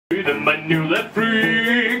Freedom, my new left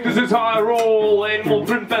freak. This is how I roll. Animal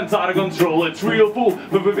print fans out of control. It's real fool,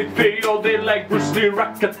 but with big fade all day like Bruce Lee.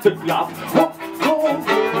 Rock at the glove. Oh,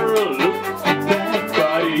 girl, look at that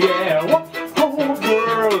body, yeah. Oh,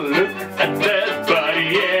 girl, look at that body,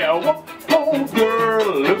 yeah. Oh,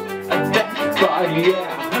 girl, look at that body,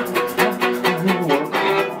 yeah.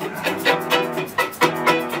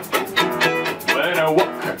 When I walk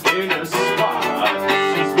in a spot,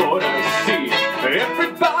 this is what I see.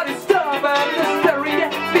 Everybody stop and stare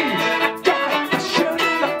at me. I got a shirt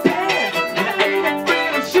in the pants, and I ain't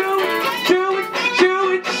afraid to show it, show it, show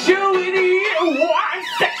it, show it. Yeah, oh, I'm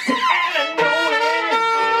sexy and I know it.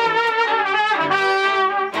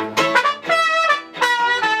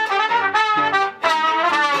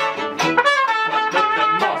 Let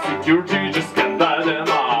the security just stand by them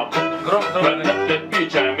up. Run up the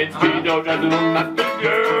beach, I'm in speed, don't try to not the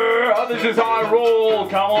girl. This is how I roll.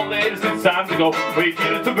 Come on, ladies, it's time to go. We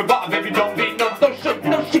feel it to be bought, baby, don't be no shit,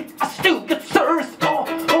 no shit. I still get service. Oh,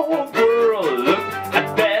 oh, girl, look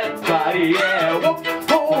at that body, yeah. Whoa,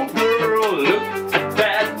 oh, girl, look at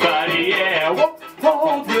that body, yeah. Whoa,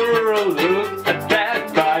 oh, girl, look at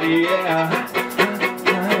that body, yeah.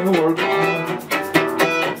 I work hard.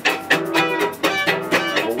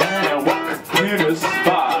 When I walk in a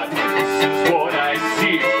spot, this is what I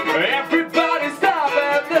see. Everybody stop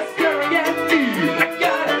and they're staring at me. I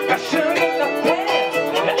got a shirt in the pants,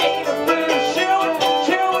 and I ain't afraid to show it,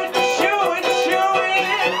 show it, show it, show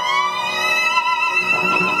it.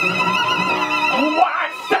 Oh,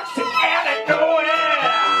 I'm sexy and I know it.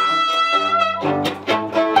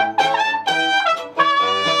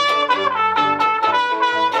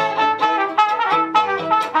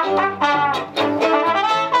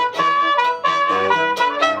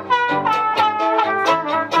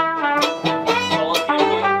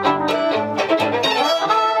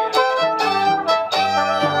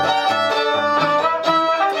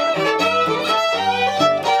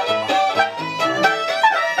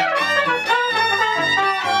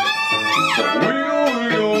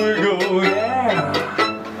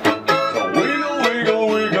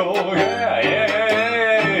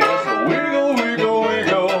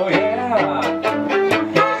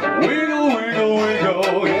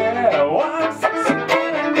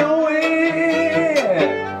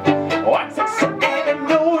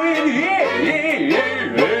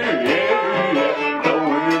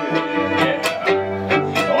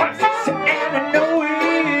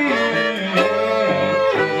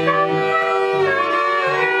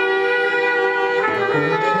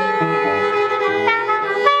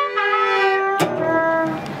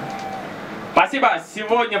 Спасибо!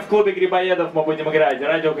 Сегодня в клубе грибоедов мы будем играть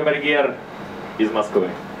радио Камергер из Москвы.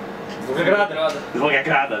 Из Волгограда. Из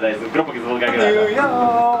Волгограда, да, из группы из Волгограда.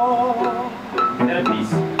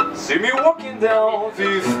 Торопись. See me walking down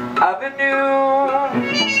Fifth Avenue,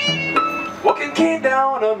 walking kid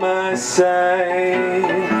down on my side.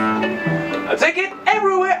 I take it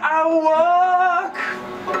everywhere I walk.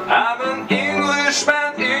 I'm an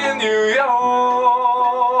Englishman in New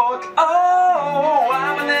York. Oh,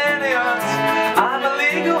 I'm an idiot. I'm a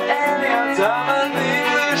legal idiot. I'm an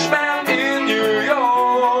Englishman in New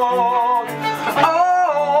York.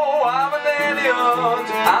 Oh, I'm an idiot.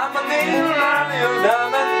 I'm an idiot.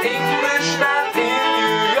 I'm an Englishman in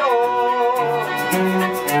New York.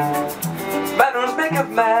 Manners make a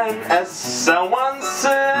man, as someone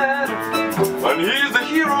said, when he's the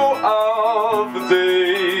hero of the day.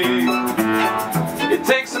 It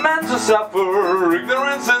takes a man to suffer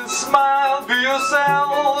ignorance and smile. Be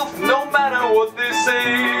yourself, no matter what they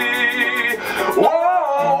say.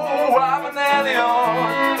 Whoa, I'm an idiot.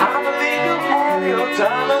 I'm a legal idiot.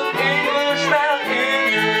 I'm an Englishman in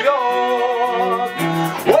New York.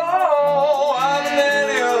 Whoa, I'm an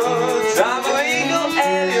idiot. I'm a legal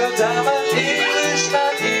idiot. I'm an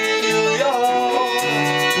Englishman in New York.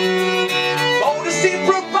 Honesty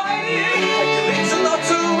provided, it's not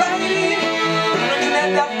to write. Looking at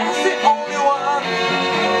that as the only one.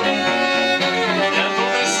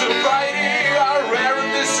 Gentleness and sobriety are rare in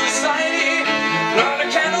this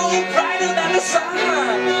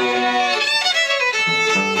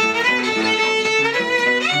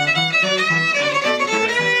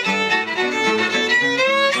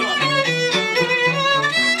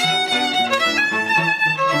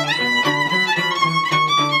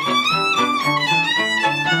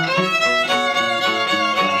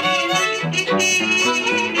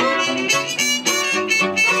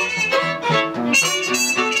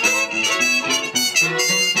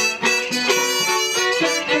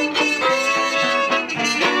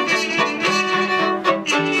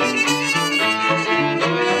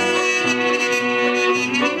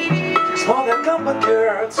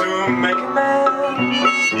to make a man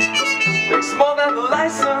takes more than a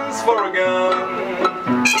license for a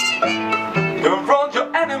gun. Confront your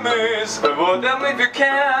enemies, avoid them if you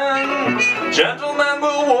can. Gentlemen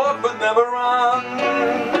will walk but never run.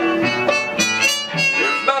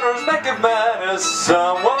 If manners make a man, as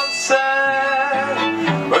someone said,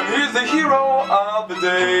 when he's the hero of the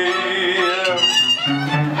day.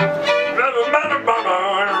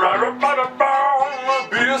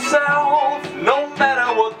 Be yourself, no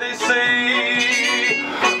matter what they say.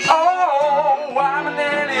 Oh, I'm an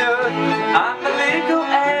alien, I'm a legal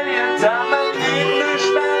alien, I'm an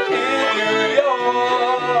Englishman in New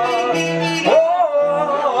York. Oh,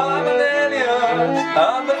 I'm an alien,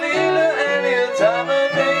 I'm a legal alien, I'm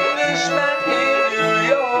an Englishman in New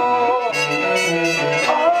York.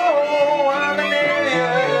 Oh, I'm an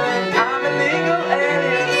alien, I'm a legal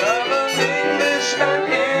alien, I'm an Englishman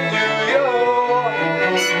in New York.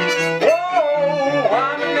 Oh,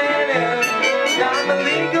 I'm an alien, I'm a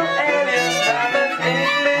legal alien, I'm an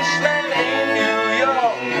Englishman in New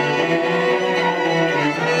York.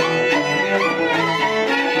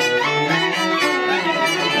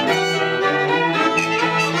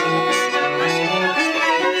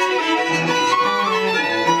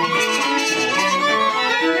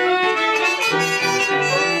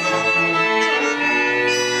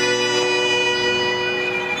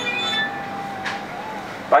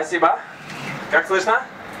 Спасибо. Как слышно?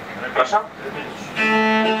 Хорошо?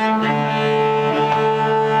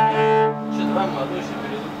 Что, давай мы одну еще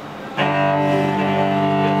перейдем.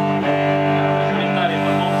 Комментарии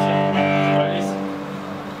потом все собрались.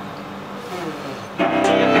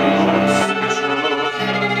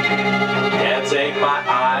 Can't take my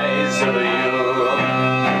eyes off you.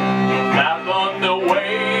 Not on the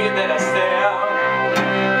way that I stare.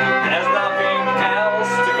 There's nothing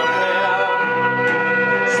else to compare.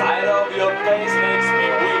 Sight of your face makes me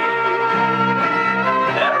weak.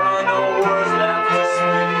 There are no words left to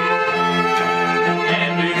speak.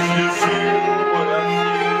 And if you feel what I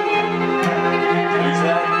feel, please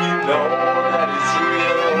let me know that it's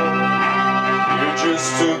real. You're just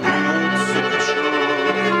too good to be true.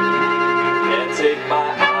 Can't take my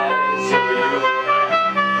eyes off you.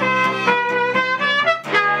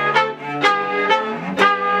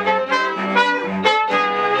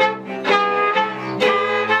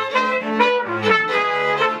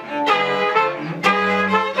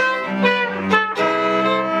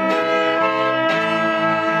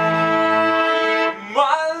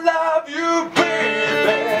 I love you,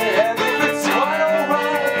 baby, and if it's quite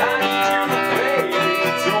alright, I need you, baby,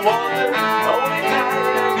 to wonder. Only I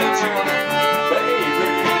need you, baby, believe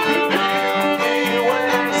me when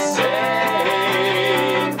I say,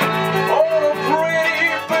 oh, pretty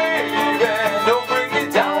baby, don't bring me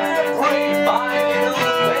down and break my little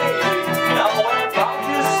baby. Now what I'm about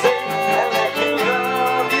to say, and let me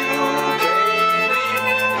love you, baby,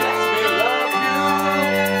 let me love you.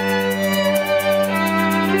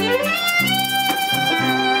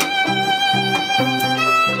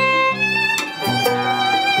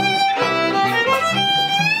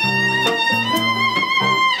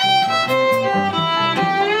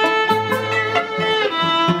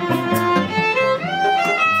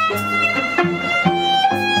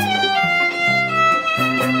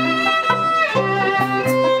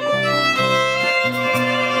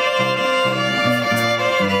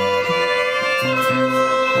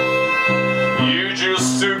 You're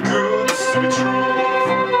just too good to be true.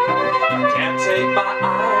 Can't take my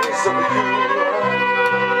eyes off you.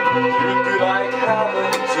 You'd be like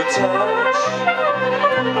heaven to touch.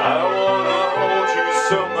 I wanna hold you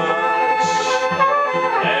so much.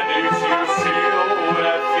 And if you feel what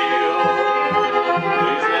I feel,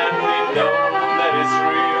 please let me know that it's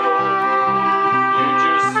real. You're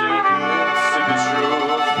just too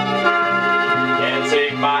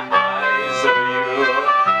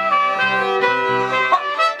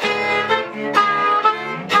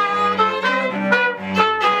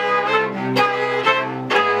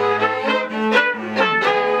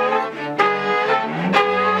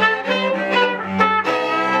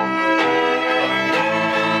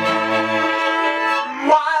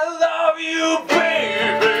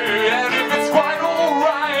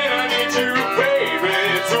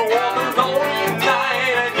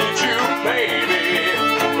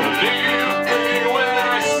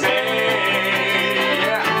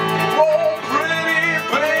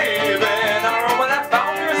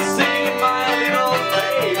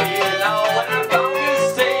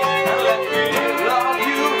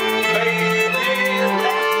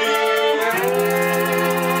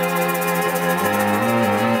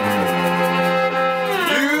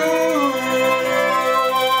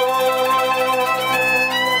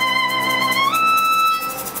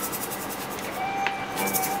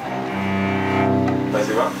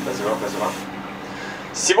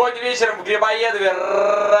Сегодня вечером в Грибоедове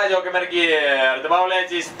радио Камергер.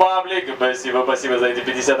 Добавляйтесь в паблик. Спасибо, спасибо за эти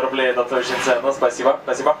 50 рублей. Это очень ценно. Спасибо,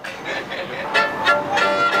 спасибо.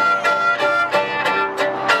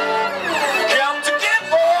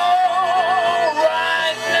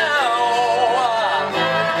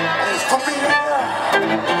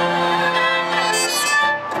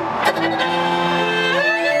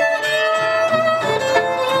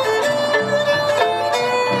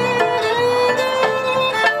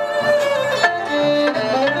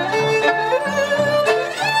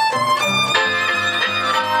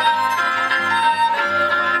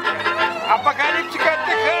 Апокалиптика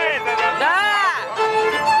отдыхает, она. Да!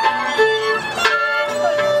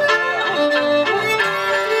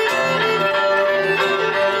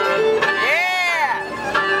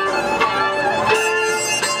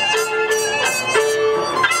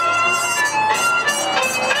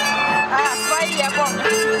 Свои, я помню.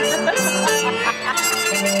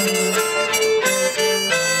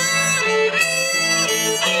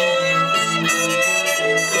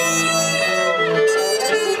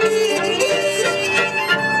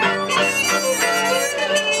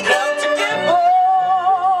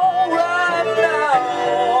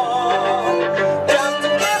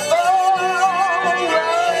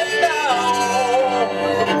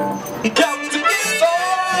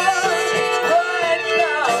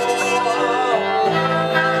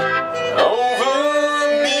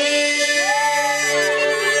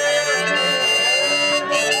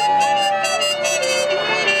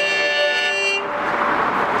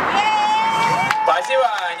 Спасибо.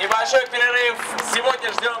 Небольшой перерыв.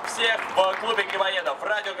 Сегодня ждем всех в клубе Грибоедова.